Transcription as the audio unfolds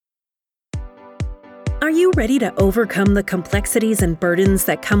Are you ready to overcome the complexities and burdens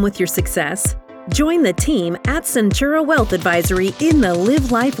that come with your success? Join the team at Centura Wealth Advisory in the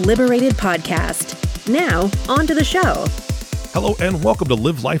Live Life Liberated podcast. Now, on to the show. Hello and welcome to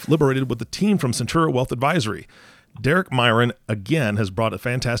Live Life Liberated with the team from Centura Wealth Advisory. Derek Myron again has brought a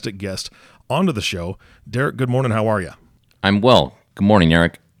fantastic guest onto the show. Derek, good morning. How are you? I'm well. Good morning,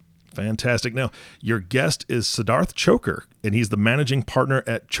 Eric. Fantastic. Now, your guest is Siddharth Choker, and he's the managing partner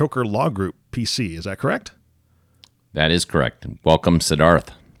at Choker Law Group, PC. Is that correct? That is correct. Welcome,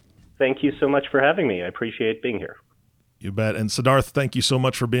 Siddharth. Thank you so much for having me. I appreciate being here. You bet. And Siddharth, thank you so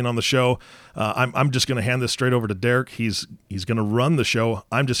much for being on the show. I'm just going to hand this straight over to Derek. He's going to run the show.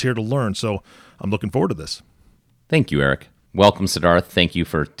 I'm just here to learn, so I'm looking forward to this. Thank you, Eric. Welcome, Siddharth. Thank you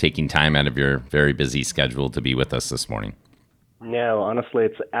for taking time out of your very busy schedule to be with us this morning. No, honestly,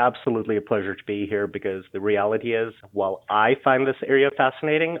 it's absolutely a pleasure to be here because the reality is, while I find this area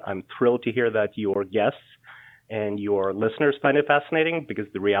fascinating, I'm thrilled to hear that your guests and your listeners find it fascinating because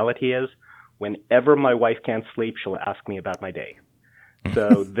the reality is, whenever my wife can't sleep, she'll ask me about my day.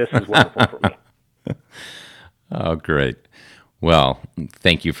 So this is wonderful for me. Oh, great. Well,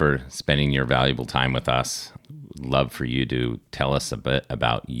 thank you for spending your valuable time with us. Love for you to tell us a bit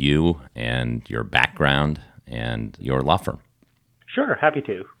about you and your background and your law firm. Sure, happy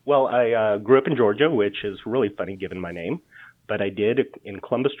to. Well, I grew up in Georgia, which is really funny given my name, but I did in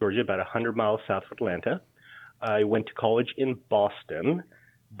Columbus, Georgia, about 100 miles south of Atlanta. I went to college in Boston,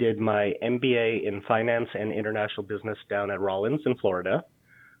 did my MBA in finance and international business down at Rollins in Florida,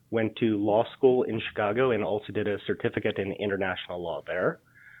 went to law school in Chicago and also did a certificate in international law there,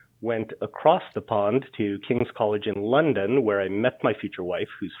 went across the pond to King's College in London, where I met my future wife,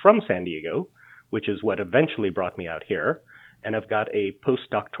 who's from San Diego, which is what eventually brought me out here. And I've got a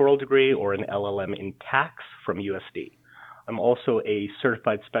postdoctoral degree or an LLM in tax from USD. I'm also a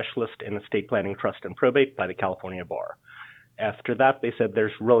certified specialist in estate planning, trust, and probate by the California Bar. After that, they said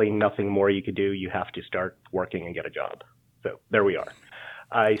there's really nothing more you could do. You have to start working and get a job. So there we are.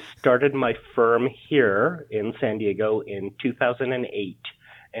 I started my firm here in San Diego in 2008.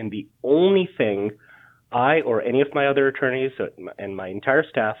 And the only thing I or any of my other attorneys and my entire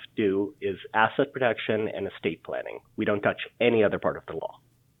staff do is asset protection and estate planning. We don't touch any other part of the law.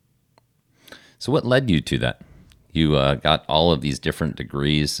 So what led you to that? You got all of these different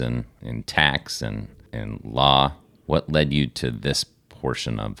degrees in tax and law. What led you to this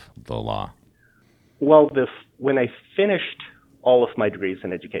portion of the law? Well, when I finished all of my degrees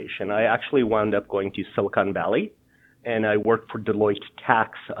in education, I actually wound up going to Silicon Valley, and I worked for Deloitte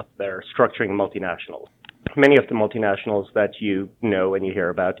Tax up there, structuring multinationals. Many of the multinationals that you know and you hear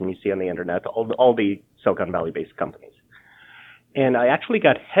about and you see on the internet, all the Silicon Valley-based companies. And I actually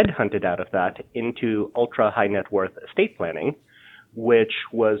got headhunted out of that into ultra high net worth estate planning, which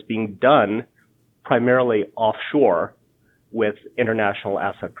was being done primarily offshore with international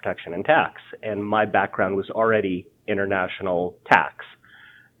asset protection and tax. And my background was already international tax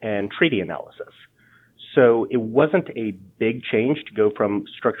and treaty analysis. So it wasn't a big change to go from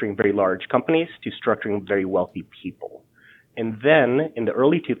structuring very large companies to structuring very wealthy people. And then in the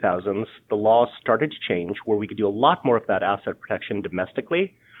early 2000s, the laws started to change where we could do a lot more of that asset protection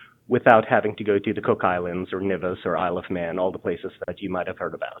domestically without having to go to the Cook Islands or Nevis or Isle of Man, all the places that you might have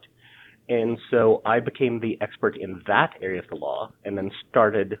heard about. And so I became the expert in that area of the law and then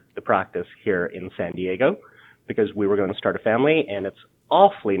started the practice here in San Diego because we were going to start a family, and it's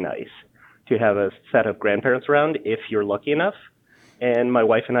awfully nice to have a set of grandparents around if you're lucky enough. And my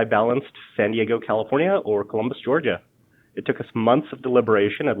wife and I balanced San Diego, California or Columbus, Georgia. It took us months of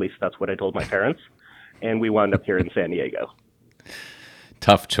deliberation, at least that's what I told my parents, and we wound up here in San Diego.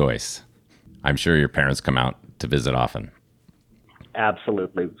 Tough choice. I'm sure your parents come out to visit often.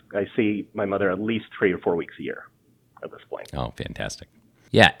 Absolutely. I see my mother at least 3 or 4 weeks a year at this point. Oh, fantastic.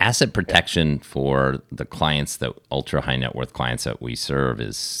 Yeah, asset protection for the clients, the ultra high net worth clients that we serve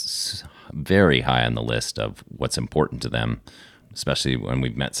is very high on the list of what's important to them, especially when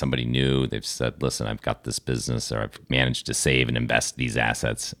we've met somebody new. They've said, listen, I've got this business, or I've managed to save and invest these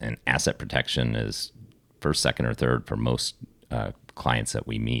assets. And asset protection is first, second, or third for most clients that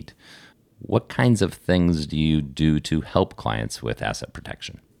we meet. What kinds of things do you do to help clients with asset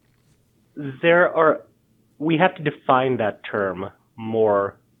protection? We have to define that term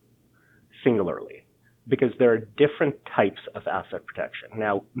more singularly, because there are different types of asset protection.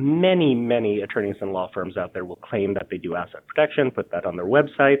 Now, many, many attorneys and law firms out there will claim that they do asset protection, put that on their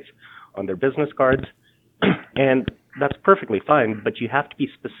websites, on their business cards, and that's perfectly fine, but you have to be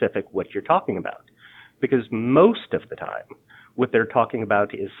specific what you're talking about, because most of the time, what they're talking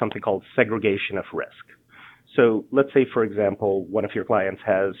about is something called segregation of risk. So let's say, for example, one of your clients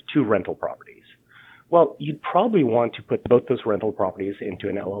has 2 rental properties. Well, you'd probably want to put both those rental properties into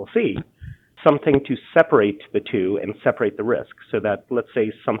an LLC, something to separate the two and separate the risk, so that, let's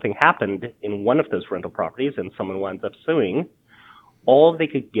say something happened in one of those rental properties and someone winds up suing, all they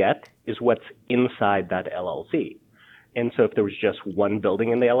could get is what's inside that LLC. And so if there was just one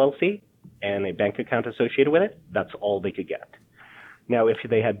building in the LLC and a bank account associated with it, that's all they could get. Now, if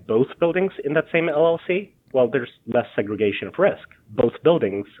they had both buildings in that same LLC, well, there's less segregation of risk. Both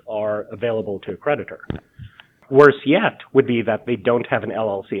buildings are available to a creditor. Worse yet would be that they don't have an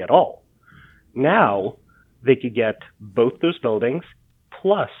LLC at all. Now, they could get both those buildings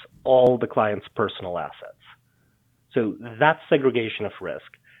plus all the client's personal assets. So that's segregation of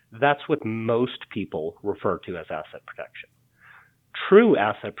risk. That's what most people refer to as asset protection. True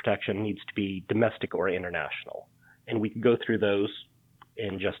asset protection needs to be domestic or international. And we can go through those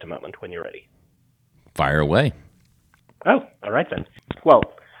in just a moment when you're ready. Fire away. Oh, all right then. Well,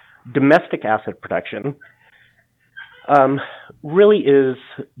 domestic asset protection really is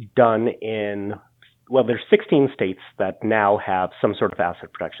done in, well, there's 16 states that now have some sort of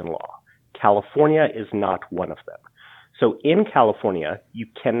asset protection law. California is not one of them. So in California, you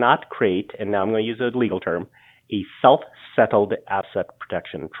cannot create, and now I'm going to use a legal term, a self-settled asset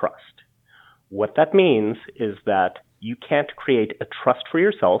protection trust. What that means is that you can't create a trust for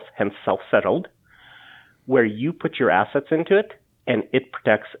yourself, hence self-settled, where you put your assets into it and it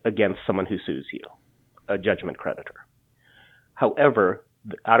protects against someone who sues you, a judgment creditor. However,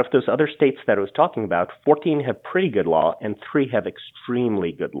 out of those other states that I was talking about, 14 have pretty good law and 3 have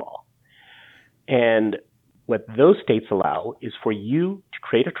extremely good law. And what those states allow is for you to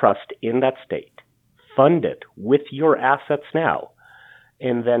create a trust in that state, fund it with your assets now,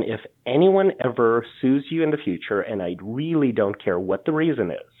 and then if anyone ever sues you in the future, and I really don't care what the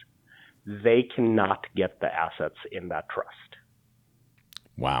reason is, they cannot get the assets in that trust.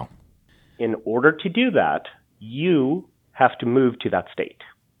 Wow. In order to do that, you have to move to that state.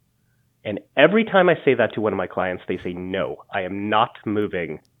 And every time I say that to one of my clients, they say, no, I am not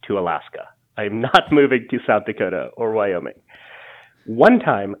moving to Alaska. I am not moving to South Dakota or Wyoming. One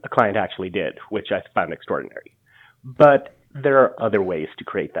time, a client actually did, which I found extraordinary. But there are other ways to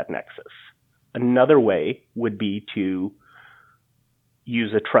create that nexus. Another way would be to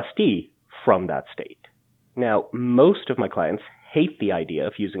use a trustee from that state. Now, most of my clients hate the idea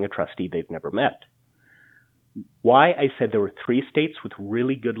of using a trustee they've never met. Why I said there were 3 states with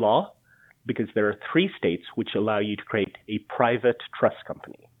really good law? Because there are 3 states which allow you to create a private trust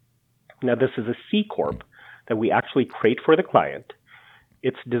company. Now, this is a C Corp that we actually create for the client.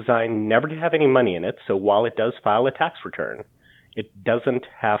 It's designed never to have any money in it, so while it does file a tax return, it's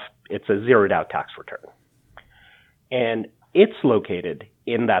a zeroed out tax return. And it's located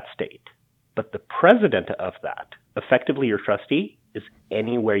in that state. But the president of that, effectively your trustee, is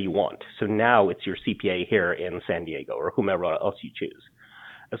anywhere you want. So now it's your CPA here in San Diego or whomever else you choose.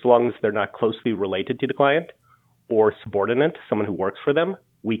 As long as they're not closely related to the client or subordinate, someone who works for them,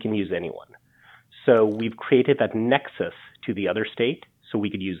 we can use anyone. So we've created that nexus to the other state so we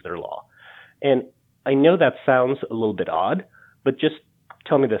could use their law. And I know that sounds a little bit odd, but just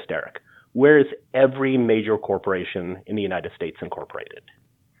tell me this, Derek. Where is every major corporation in the United States incorporated?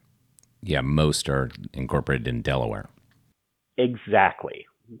 Yeah, most are incorporated in Delaware. Exactly.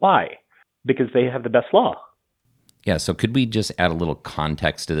 Why? Because they have the best law. Yeah, so could we just add a little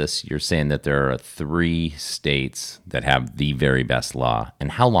context to this? You're saying that there are 3 states that have the very best law.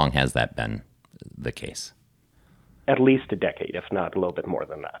 And how long has that been the case? At least a decade, if not a little bit more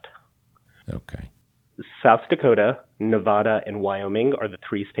than that. Okay. South Dakota, Nevada, and Wyoming are the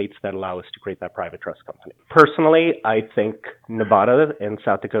 3 states that allow us to create that private trust company. Personally, I think Nevada and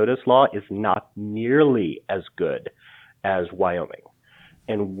South Dakota's law is not nearly as good as Wyoming.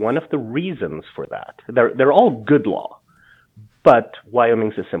 And one of the reasons for that, they're all good law, but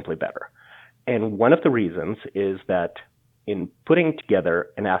Wyoming's is simply better. And one of the reasons is that in putting together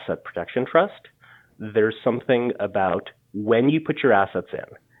an asset protection trust, there's something about when you put your assets in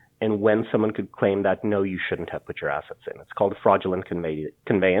and when someone could claim that, no, you shouldn't have put your assets in. It's called a fraudulent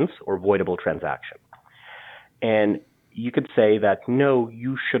conveyance or voidable transaction. And you could say that, no,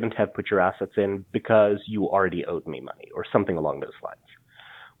 you shouldn't have put your assets in because you already owed me money or something along those lines.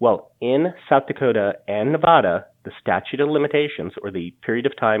 Well, in South Dakota and Nevada, the statute of limitations or the period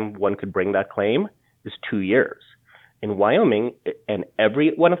of time one could bring that claim is 2 years. In Wyoming and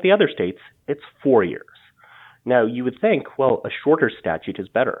every one of the other states, it's 4 years. Now, you would think, well, a shorter statute is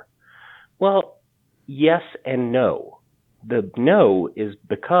better. Well, yes and no. The no is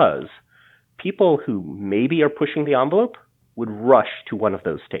because people who maybe are pushing the envelope would rush to one of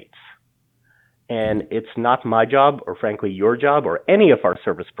those states. And it's not my job, or frankly your job, or any of our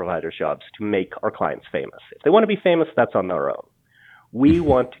service providers' jobs to make our clients famous. If they want to be famous, that's on their own. We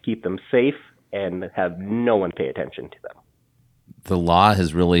want to keep them safe and have no one pay attention to them. The law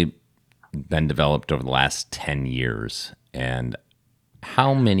has really been developed over the last 10 years. And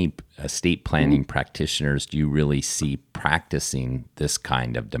how many estate planning practitioners do you really see practicing this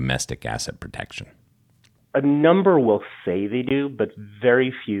kind of domestic asset protection? A number will say they do, but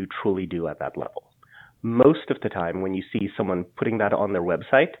very few truly do at that level. Most of the time, when you see someone putting that on their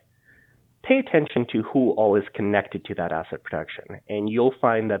website, pay attention to who all is connected to that asset protection. And you'll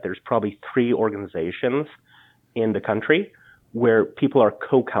find that there's probably 3 organizations in the country where people are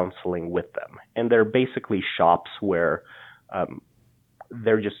co-counseling with them. And they're basically shops where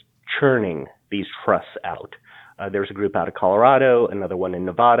they're just churning these trusts out. There's a group out of Colorado, another one in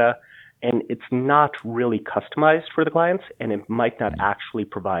Nevada. And it's not really customized for the clients, and it might not actually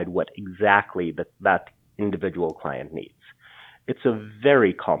provide what exactly that individual client needs. It's a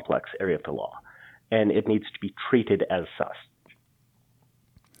very complex area of the law, and it needs to be treated as such.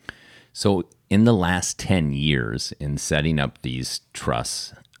 So in the last 10 years in setting up these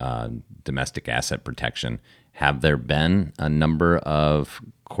trusts, domestic asset protection, have there been a number of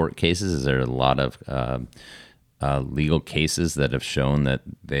court cases? Is there a lot of legal cases that have shown that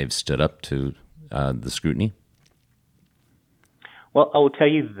they've stood up to the scrutiny? Well, I will tell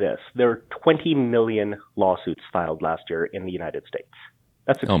you this. There are 20 million lawsuits filed last year in the United States.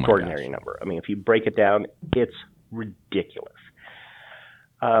 That's an extraordinary number. I mean, if you break it down, it's ridiculous.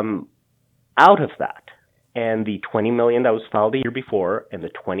 Out of that, and the 20 million that was filed the year before, and the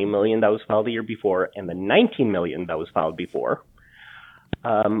 20 million that was filed the year before, and the 19 million that was filed before,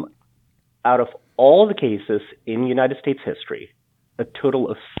 out of all the cases in United States history, a total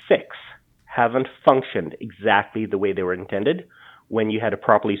of 6 haven't functioned exactly the way they were intended when you had a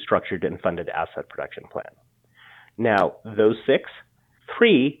properly structured and funded asset protection plan. Now, those 6,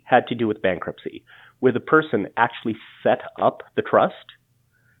 3 had to do with bankruptcy, where the person actually set up the trust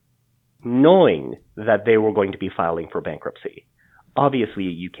knowing that they were going to be filing for bankruptcy. Obviously,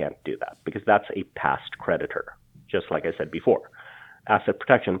 you can't do that because that's a past creditor, just like I said before. Asset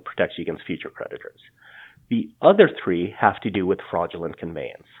protection protects you against future creditors. The other 3 have to do with fraudulent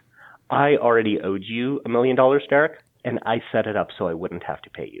conveyance. I already owed you $1 million, Derek, and I set it up so I wouldn't have to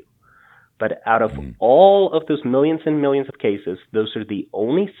pay you. But out of all of those millions and millions of cases, those are the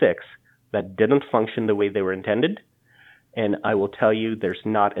only 6 that didn't function the way they were intended. And I will tell you, there's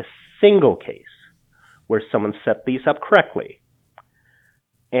not a single case where someone set these up correctly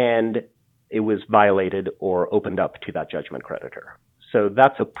and it was violated or opened up to that judgment creditor. So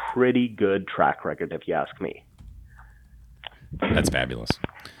that's a pretty good track record, if you ask me. That's fabulous.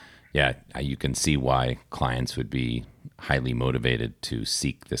 Yeah, you can see why clients would be highly motivated to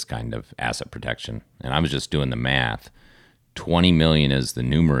seek this kind of asset protection. And I was just doing the math. 20 million as the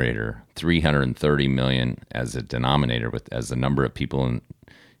numerator, 330 million as a denominator, as the number of people in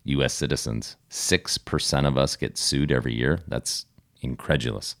U.S. citizens. 6% of us get sued every year. That's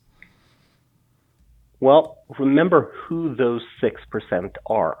incredulous. Well, remember who those 6%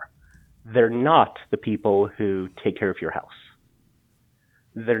 are. They're not the people who take care of your house.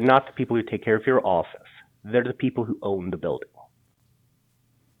 They're not the people who take care of your office. They're the people who own the building.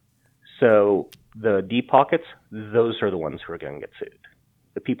 So the deep pockets, those are the ones who are going to get sued.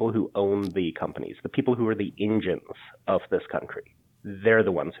 The people who own the companies, the people who are the engines of this country, they're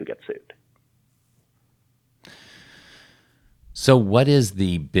the ones who get sued. So what is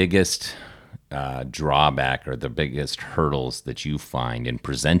the biggest drawback or the biggest hurdles that you find in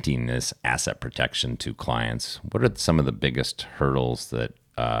presenting this asset protection to clients? What are some of the biggest hurdles that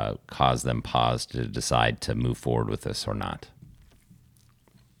cause them pause to decide to move forward with this or not?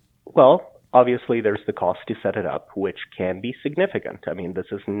 Well, obviously there's the cost to set it up, which can be significant. I mean, this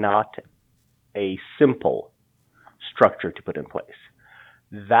is not a simple structure to put in place.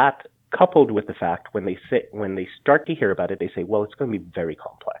 That coupled with the fact when they start to hear about it, they say, well, it's going to be very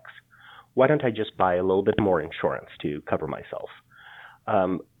complex. Why don't I just buy a little bit more insurance to cover myself?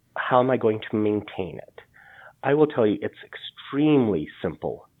 How am I going to maintain it? I will tell you, it's extremely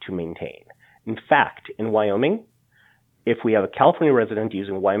simple to maintain. In fact, in Wyoming, if we have a California resident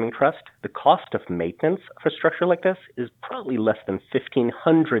using Wyoming Trust, the cost of maintenance of a structure like this is probably less than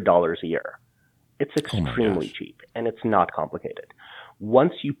 $1,500 a year. It's extremely cheap, and it's not complicated.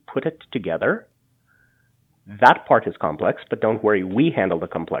 Once you put it together, that part is complex, but don't worry, we handle the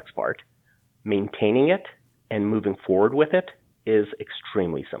complex part. Maintaining it and moving forward with it is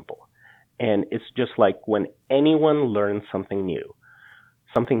extremely simple. And it's just like when anyone learns something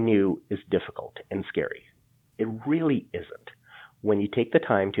new is difficult and scary. It really isn't. When you take the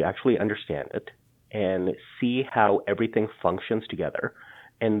time to actually understand it and see how everything functions together,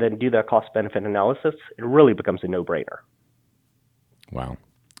 and then do that cost-benefit analysis, it really becomes a no-brainer. Wow.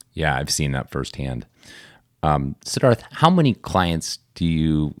 Yeah, I've seen that firsthand. Siddharth, how many clients do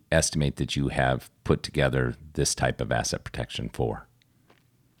you estimate that you have put together this type of asset protection for?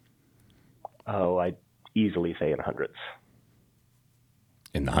 Oh, I'd easily say in hundreds.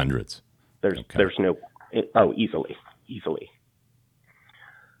 In the hundreds? There's no, easily.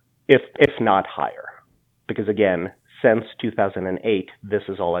 If not higher. Because again, since 2008, this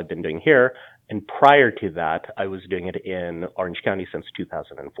is all I've been doing here. And prior to that, I was doing it in Orange County since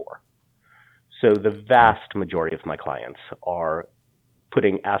 2004. So the vast majority of my clients are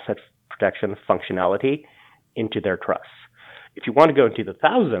putting asset protection functionality into their trusts. If you want to go into the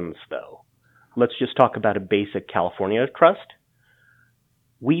thousands, though, let's just talk about a basic California trust.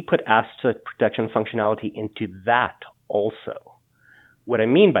 We put asset protection functionality into that also. What I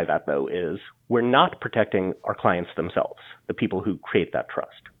mean by that, though, is we're not protecting our clients themselves, the people who create that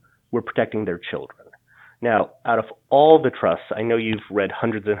trust. We're protecting their children. Now, out of all the trusts, I know you've read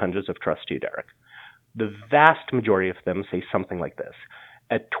hundreds and hundreds of trusts too, Derek. The vast majority of them say something like this.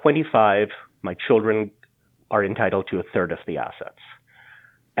 At 25, my children are entitled to a third of the assets.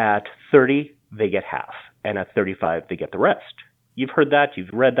 At 30, they get half. And at 35, they get the rest. You've heard that. You've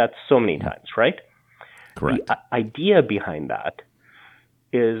read that so many times, right? Correct. The idea behind that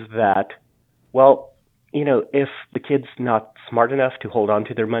is that, well, if the kid's not smart enough to hold on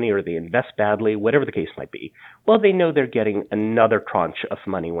to their money or they invest badly, whatever the case might be, well, they know they're getting another tranche of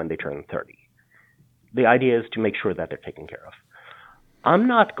money when they turn 30. The idea is to make sure that they're taken care of. I'm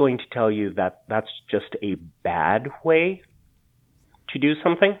not going to tell you that that's just a bad way to do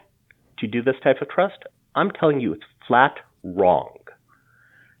something, to do this type of trust. I'm telling you it's flat wrong.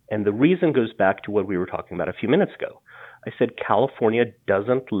 And the reason goes back to what we were talking about a few minutes ago. I said California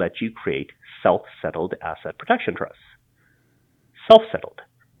doesn't let you create self-settled asset protection trusts. Self-settled.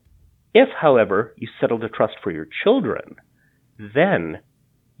 If, however, you settled a trust for your children, then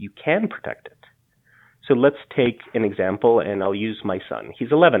you can protect it. So let's take an example, and I'll use my son.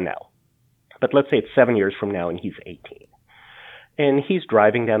 He's 11 now, but let's say it's 7 years from now and he's 18. And he's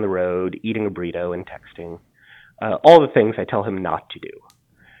driving down the road, eating a burrito and texting, all the things I tell him not to do.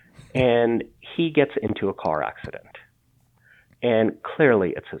 And he gets into a car accident. And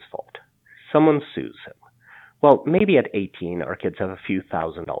clearly it's his fault. Someone sues him. Well, maybe at 18, our kids have a few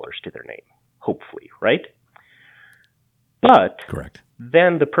 $1,000s to their name. Hopefully, right? But correct.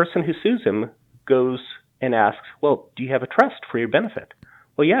 Then the person who sues him goes and asks, well, do you have a trust for your benefit?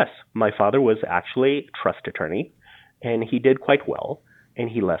 Well, yes, my father was actually a trust attorney, and he did quite well, and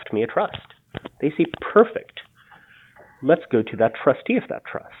he left me a trust. They say, perfect. Let's go to that trustee of that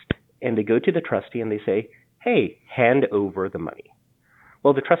trust. And they go to the trustee and they say, hey, hand over the money.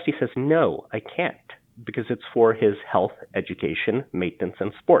 Well, the trustee says, no, I can't, because it's for his health, education, maintenance,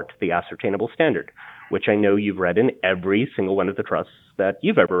 and sport, the ascertainable standard, which I know you've read in every single one of the trusts that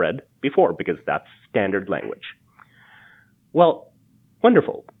you've ever read before, because that's standard language. Well,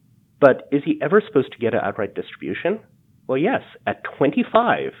 wonderful. But is he ever supposed to get an outright distribution? Well, yes. At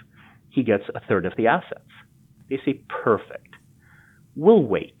 25, he gets a third of the assets. They say, perfect. We'll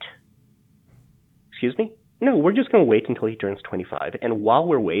wait. Excuse me? No, we're just going to wait until he turns 25. And while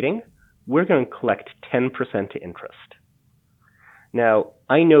we're waiting, we're going to collect 10% interest. Now,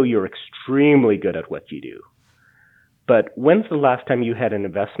 I know you're extremely good at what you do. But when's the last time you had an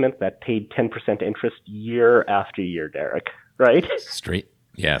investment that paid 10% interest year after year, Derek? Right? Straight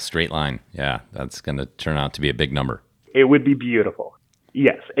line. Yeah, that's going to turn out to be a big number. It would be beautiful.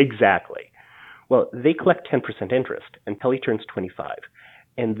 Yes, exactly. Well, they collect 10% interest until he turns 25.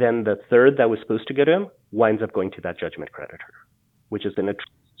 And then the third that was supposed to go to him winds up going to that judgment creditor, which is an interest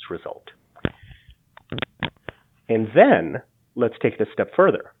result. And then, let's take it a step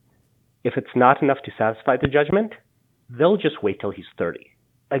further. If it's not enough to satisfy the judgment, they'll just wait till he's 30.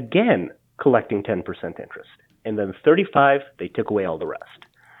 Again, collecting 10% interest. And then 35, they took away all the rest.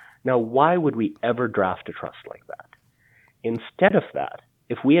 Now, why would we ever draft a trust like that? Instead of that,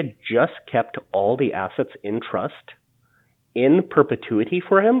 if we had just kept all the assets in trust in perpetuity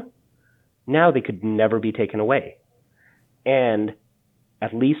for him, now they could never be taken away. And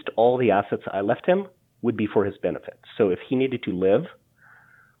at least all the assets I left him would be for his benefit. So if he needed to live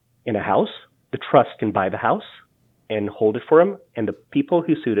in a house, the trust can buy the house and hold it for him, and the people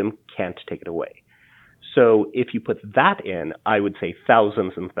who sued him can't take it away. So if you put that in, I would say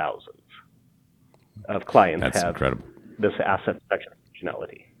thousands and thousands of clients That's have incredible. This asset protection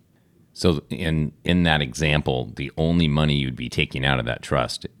functionality. So in that example, the only money you'd be taking out of that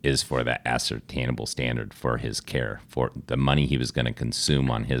trust is for that ascertainable standard for his care, for the money he was going to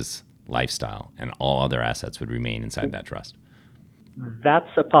consume on his lifestyle, and all other assets would remain inside that trust. That's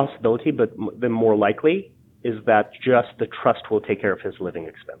a possibility, but the more likely is that just the trust will take care of his living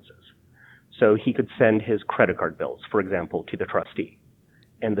expenses. So he could send his credit card bills, for example, to the trustee,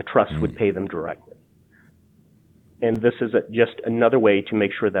 and the trust would pay them directly. And this is just another way to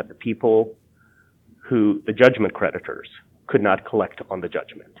make sure that the people the judgment creditors, could not collect on the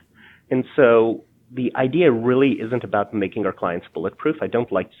judgment. And so the idea really isn't about making our clients bulletproof. I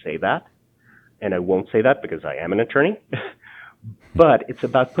don't like to say that, and I won't say that because I am an attorney. But it's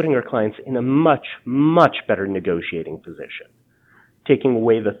about putting our clients in a much, much better negotiating position, taking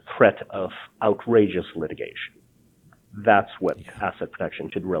away the threat of outrageous litigation. That's what asset protection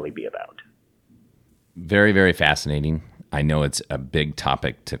should really be about. Very, very fascinating. I know it's a big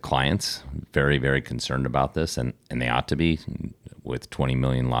topic to clients, very, very concerned about this, and they ought to be, with 20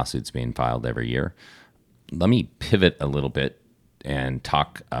 million lawsuits being filed every year. Let me pivot a little bit and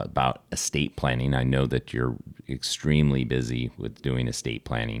talk about estate planning. I know that you're extremely busy with doing estate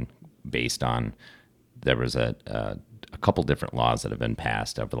planning based on, there was a couple different laws that have been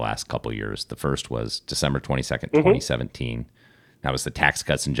passed over the last couple of years. The first was December 22nd, 2017. That was the Tax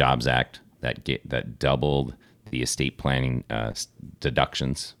Cuts and Jobs Act that doubled the estate planning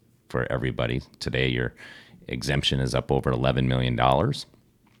deductions for everybody. Today, your exemption is up over $11 million.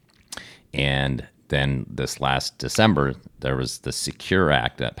 And then this last December, there was the Secure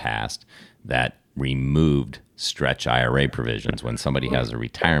Act that passed that removed stretch IRA provisions. When somebody has a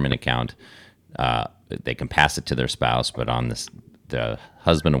retirement account, they can pass it to their spouse, but on the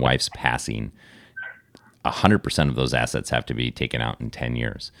husband and wife's passing, 100% of those assets have to be taken out in 10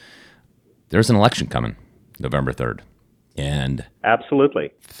 years. There's an election coming, November 3rd. And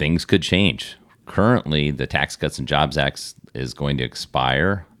absolutely, things could change. Currently, the Tax Cuts and Jobs Act is going to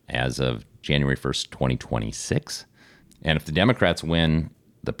expire as of January 1st, 2026. And if the Democrats win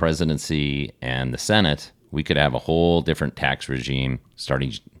the presidency and the Senate, we could have a whole different tax regime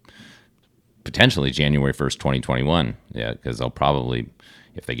starting potentially January 1st, 2021. Yeah, because they'll probably,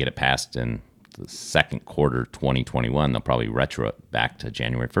 if they get it passed in the second quarter 2021, they'll probably retro it back to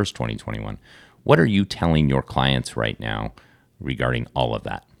January 1st, 2021. What are you telling your clients right now regarding all of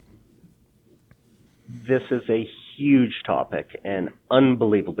that? This is a huge topic and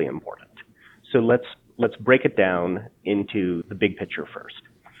unbelievably important. So let's break it down into the big picture first.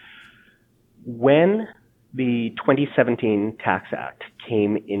 When the 2017 Tax Act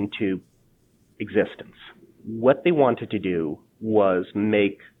came into existence, what they wanted to do was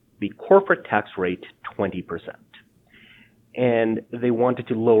make the corporate tax rate 20%. And they wanted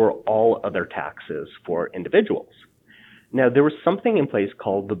to lower all other taxes for individuals. Now, there was something in place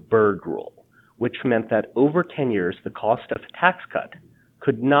called the Byrd Rule, which meant that over 10 years, the cost of a tax cut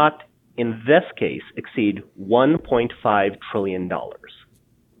could not, in this case, exceed $1.5 trillion.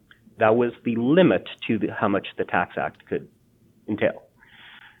 That was the limit to how much the Tax Act could entail.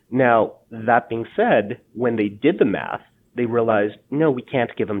 Now, that being said, when they did the math, they realized, no, we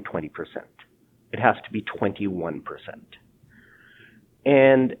can't give them 20%. It has to be 21%.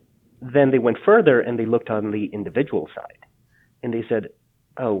 And then they went further and they looked on the individual side. And they said,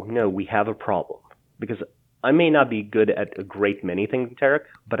 oh, no, we have a problem. Because I may not be good at a great many things, Tarek,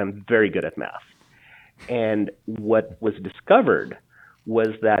 but I'm very good at math. And what was discovered was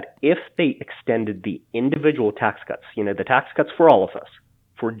that if they extended the individual tax cuts, the tax cuts for all of us,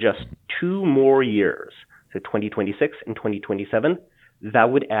 for just 2 more years, so 2026 and 2027, that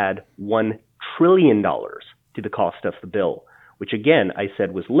would add $1 trillion to the cost of the bill, which again, I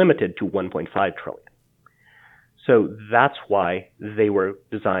said was limited to $1.5 trillion. So that's why they were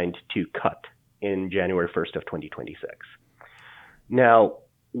designed to cut in January 1st of 2026. Now,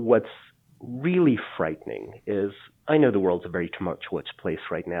 what's really frightening is I know the world's a very tumultuous place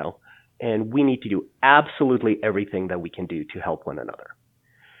right now, and we need to do absolutely everything that we can do to help one another.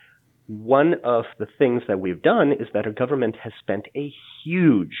 One of the things that we've done is that our government has spent a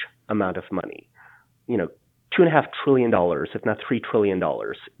huge amount of money, $2.5 trillion, if not $3 trillion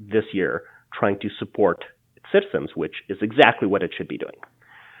this year, trying to support its citizens, which is exactly what it should be doing.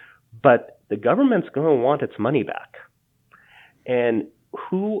 But the government's going to want its money back. And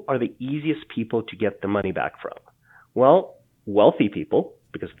who are the easiest people to get the money back from? Well, wealthy people,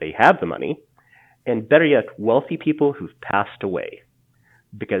 because they have the money, and better yet, wealthy people who've passed away,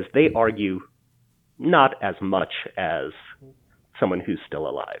 because they argue not as much as someone who's still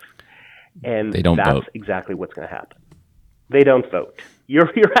alive. And they don't that's vote. Exactly what's going to happen. They don't vote.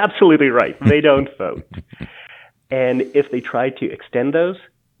 You're absolutely right. They don't vote. And if they try to extend those,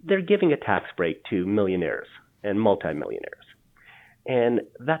 they're giving a tax break to millionaires and multimillionaires. And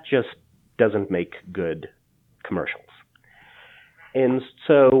that just doesn't make good commercials. And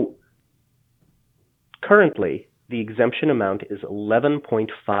so Currently, the exemption amount is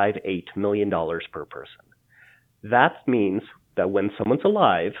 $11.58 million per person. That means that when someone's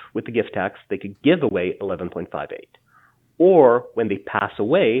alive with the gift tax, they could give away 11.58. Or when they pass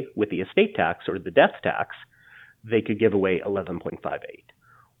away with the estate tax or the death tax, they could give away 11.58.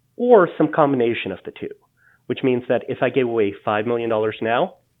 Or some combination of the two, which means that if I give away $5 million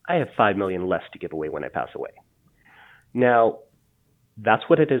now, I have $5 million less to give away when I pass away. Now, that's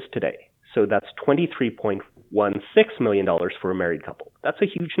what it is today. So that's $23.16 million for a married couple. That's a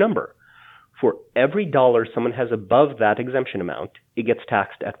huge number. For every dollar someone has above that exemption amount, it gets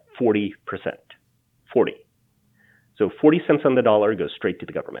taxed at 40%. 40. So 40 cents on the dollar goes straight to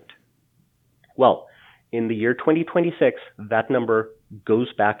the government. Well, in the year 2026, that number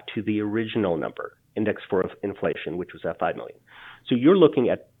goes back to the original number, indexed for inflation, which was at $5 million. So you're looking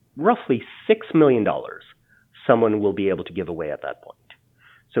at roughly $6 million someone will be able to give away at that point.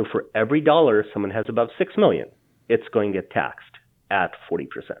 So for every dollar someone has above $6 million, it's going to get taxed at 40%.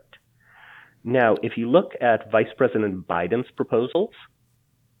 Now, if you look at Vice President Biden's proposals,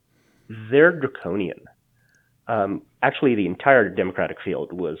 they're draconian. Actually, the entire Democratic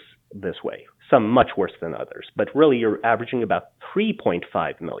field was this way, some much worse than others, but really you're averaging about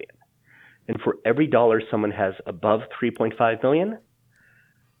 $3.5 million. And for every dollar someone has above $3.5 million,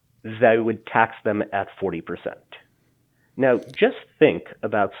 they would tax them at 40%. Now, just think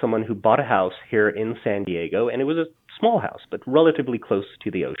about someone who bought a house here in San Diego, and it was a small house, but relatively close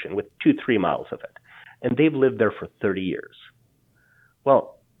to the ocean, with 2-3 miles of it, and they've lived there for 30 years.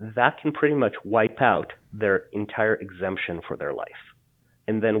 Well, that can pretty much wipe out their entire exemption for their life.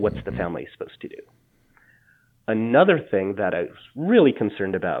 And then what's the family supposed to do? Another thing that I was really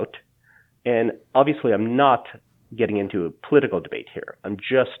concerned about, and obviously I'm not getting into a political debate here, I'm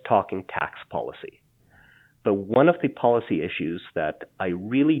just talking tax policy. But one of the policy issues that I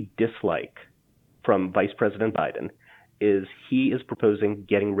really dislike from Vice President Biden is he is proposing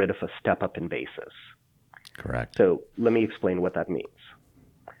getting rid of a step-up in basis. Correct. So let me explain what that means.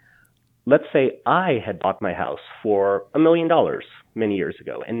 Let's say I had bought my house for $1 million many years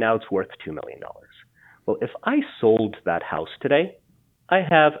ago, and now it's worth $2 million. Well, if I sold that house today, I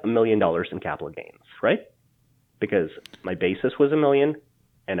have $1 million in capital gains, right? Because my basis was $1 million,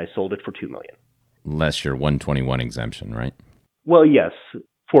 and I sold it for $2 million. Less your 121 exemption, right? Well, yes,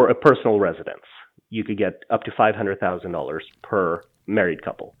 for a personal residence, you could get up to $500,000 per married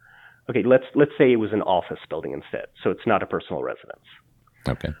couple. Okay, let's say it was an office building instead, so it's not a personal residence.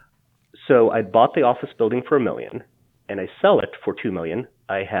 Okay. So I bought the office building for $1 million, and I sell it for $2 million.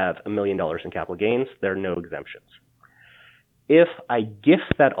 I have $1 million in capital gains. There are no exemptions. If I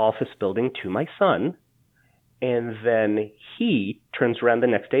gift that office building to my son, and then he turns around the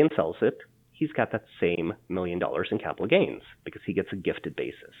next day and sells it, he's got that same $1 million in capital gains because he gets a gifted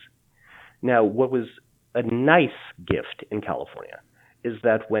basis. Now, what was a nice gift in California is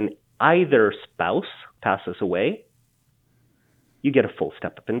that when either spouse passes away, you get a full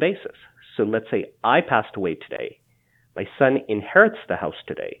step-up in basis. So let's say I passed away today, my son inherits the house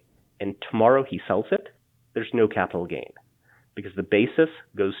today, and tomorrow he sells it, there's no capital gain because the basis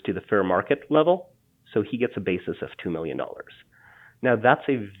goes to the fair market level, so he gets a basis of $2 million. Now, that's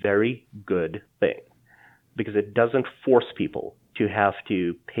a very good thing because it doesn't force people to have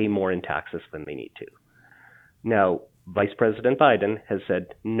to pay more in taxes than they need to. Now, Vice President Biden has said,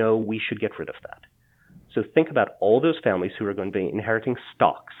 no, we should get rid of that. So think about all those families who are going to be inheriting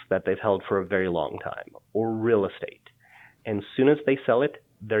stocks that they've held for a very long time or real estate. And as soon as they sell it,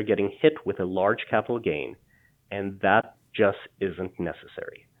 they're getting hit with a large capital gain, and that just isn't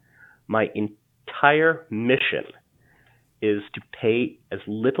necessary. My entire mission is to pay as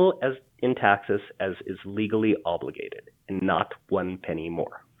little as in taxes as is legally obligated, and not one penny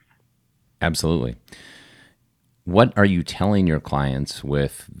more. Absolutely. What are you telling your clients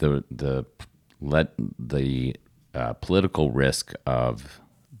with the political risk of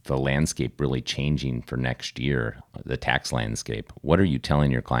the landscape really changing for next year, the tax landscape? What are you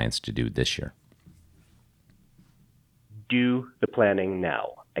telling your clients to do this year? Do the planning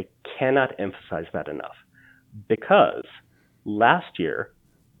now. I cannot emphasize that enough because last year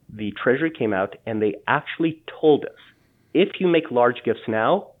the Treasury came out and they actually told us, if you make large gifts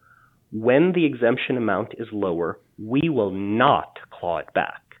now, when the exemption amount is lower, we will not claw it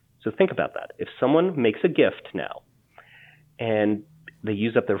back. So think about that. If someone makes a gift now and they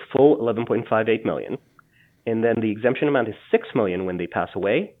use up their full $11.58 million, and then the exemption amount is $6 million when they pass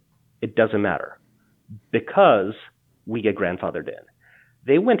away, it doesn't matter because we get grandfathered in.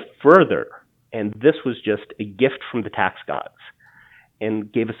 They went further, and this was just a gift from the tax gods,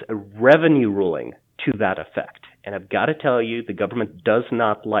 and gave us a revenue ruling to that effect. And I've got to tell you, the government does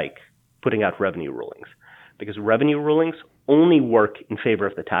not like putting out revenue rulings, because revenue rulings only work in favor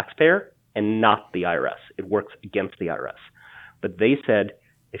of the taxpayer and not the IRS. It works against the IRS. But they said,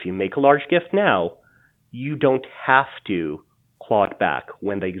 if you make a large gift now, you don't have to claw it back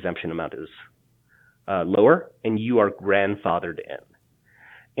when the exemption amount is lower, and you are grandfathered in.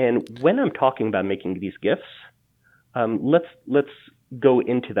 And when I'm talking about making these gifts, let's go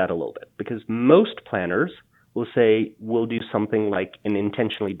into that a little bit, because most planners will say we'll do something like an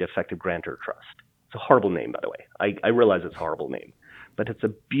intentionally defective grantor trust. It's a horrible name, by the way. I realize it's a horrible name, but it's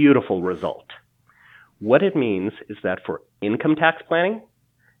a beautiful result. What it means is that for income tax planning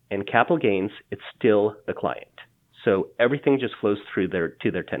and capital gains, it's still the client. So everything just flows through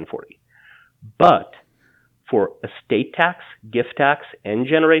to their 1040. But for estate tax, gift tax, and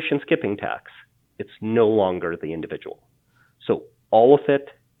generation skipping tax, it's no longer the individual. So all of it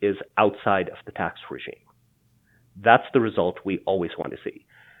is outside of the tax regime. That's the result we always want to see.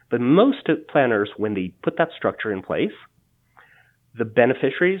 But most planners, when they put that structure in place, the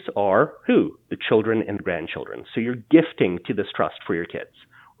beneficiaries are who? The children and grandchildren. So you're gifting to this trust for your kids,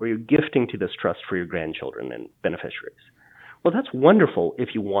 or you're gifting to this trust for your grandchildren and beneficiaries. Well, that's wonderful if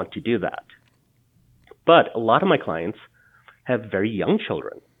you want to do that. But a lot of my clients have very young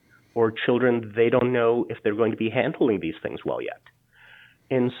children, or children they don't know if they're going to be handling these things well yet.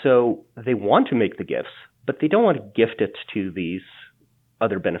 And so they want to make the gifts, but they don't want to gift it to these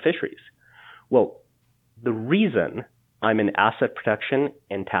other beneficiaries. Well, the reason I'm an asset protection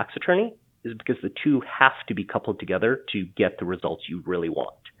and tax attorney is because the two have to be coupled together to get the results you really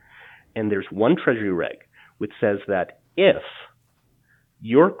want. And there's one Treasury reg which says that if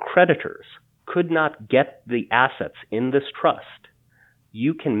your creditors could not get the assets in this trust,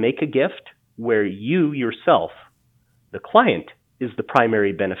 you can make a gift where you yourself, the client, is the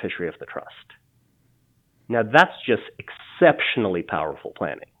primary beneficiary of the trust. Now that's just exceptionally powerful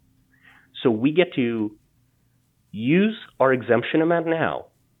planning. So we get to use our exemption amount now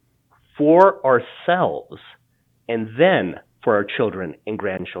for ourselves and then for our children and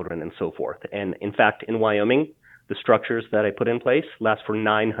grandchildren and so forth. And in fact, in Wyoming, the structures that I put in place last for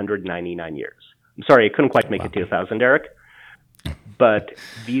 999 years. I'm sorry, I couldn't quite make it to 1,000, Derek. But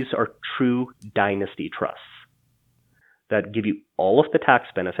these are true dynasty trusts that give you all of the tax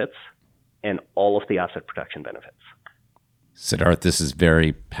benefits and all of the asset protection benefits. Siddharth, this is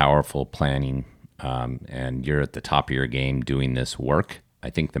very powerful planning, and you're at the top of your game doing this work. I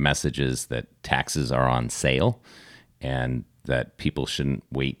think the message is that taxes are on sale and that people shouldn't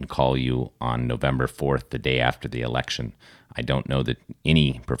wait and call you on November 4th, the day after the election. I don't know that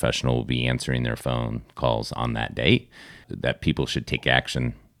any professional will be answering their phone calls on that date, that people should take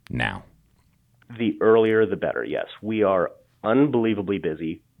action now. The earlier, the better, yes. We are unbelievably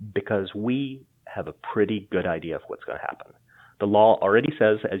busy because we have a pretty good idea of what's going to happen. The law already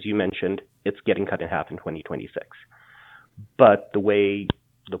says, as you mentioned, it's getting cut in half in 2026. But the way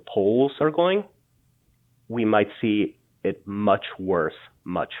the polls are going, we might see it much worse,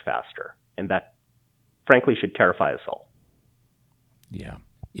 much faster. And that, frankly, should terrify us all. Yeah.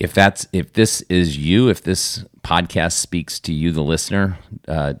 If this is you, if this podcast speaks to you, the listener,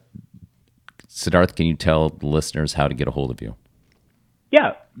 Siddharth, can you tell the listeners how to get a hold of you?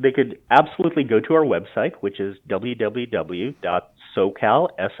 Yeah, they could absolutely go to our website, which is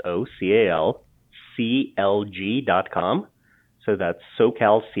www.socalclg.com. So that's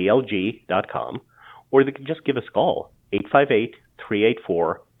socalclg.com. Or they could just give us a call,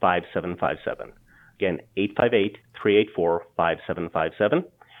 858-384-5757. Again, 858-384-5757.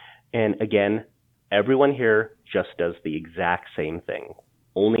 And again, everyone here just does the exact same thing.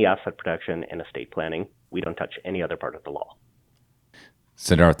 Only asset protection and estate planning. We don't touch any other part of the law.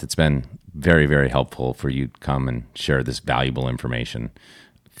 Siddharth, it's been very, very helpful for you to come and share this valuable information.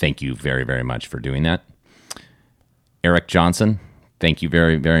 Thank you very, very much for doing that. Eric Johnson, thank you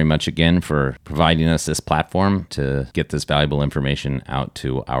very, very much again for providing us this platform to get this valuable information out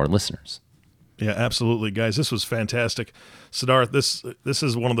to our listeners. Yeah, absolutely, guys. This was fantastic. Siddharth, this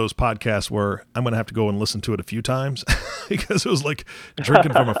is one of those podcasts where I'm going to have to go and listen to it a few times because it was like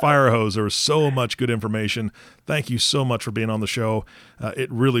drinking from a fire hose. There was so much good information. Thank you so much for being on the show.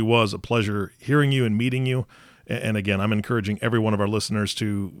 It really was a pleasure hearing you and meeting you. And again, I'm encouraging every one of our listeners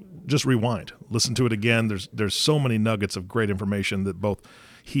to just rewind, listen to it again. There's so many nuggets of great information that both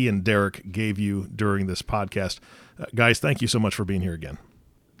he and Derek gave you during this podcast. Guys, thank you so much for being here again.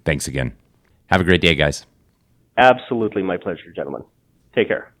 Thanks again. Have a great day, guys. Absolutely my pleasure, gentlemen. Take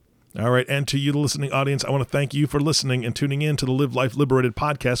care. All right. And to you, the listening audience, I want to thank you for listening and tuning in to the Live Life Liberated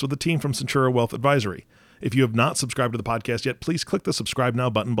podcast with the team from Centura Wealth Advisory. If you have not subscribed to the podcast yet, please click the subscribe now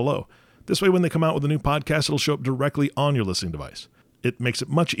button below. This way, when they come out with a new podcast, it'll show up directly on your listening device. it makes it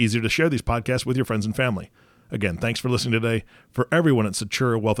much easier to share these podcasts with your friends and family. Again, thanks for listening today. For everyone at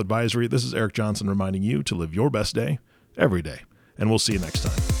Centura Wealth Advisory, this is Eric Johnson reminding you to live your best day every day. And we'll see you next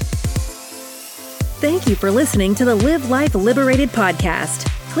time. Thank you for listening to the Live Life Liberated podcast.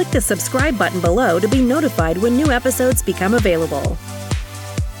 Click the subscribe button below to be notified when new episodes become available.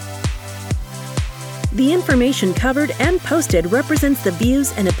 The information covered and posted represents the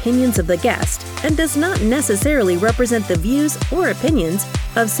views and opinions of the guest and does not necessarily represent the views or opinions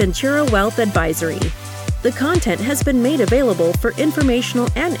of Centura Wealth Advisory. The content has been made available for informational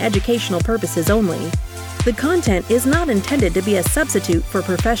and educational purposes only. The content is not intended to be a substitute for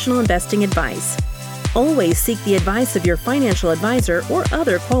professional investing advice. Always seek the advice of your financial advisor or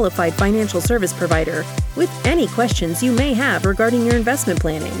other qualified financial service provider with any questions you may have regarding your investment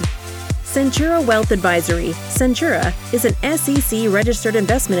planning. Centura Wealth Advisory. Centura is an SEC registered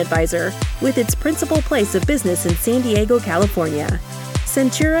investment advisor with its principal place of business in San Diego, California.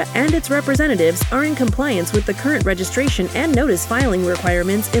 Centura and its representatives are in compliance with the current registration and notice filing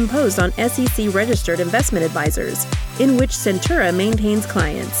requirements imposed on SEC registered investment advisors, in which Centura maintains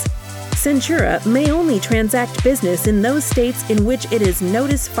clients. Centura may only transact business in those states in which it is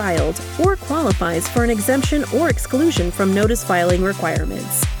notice filed or qualifies for an exemption or exclusion from notice filing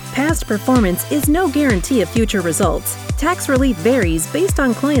requirements. Past performance is no guarantee of future results. Tax relief varies based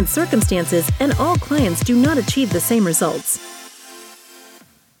on client circumstances, and all clients do not achieve the same results.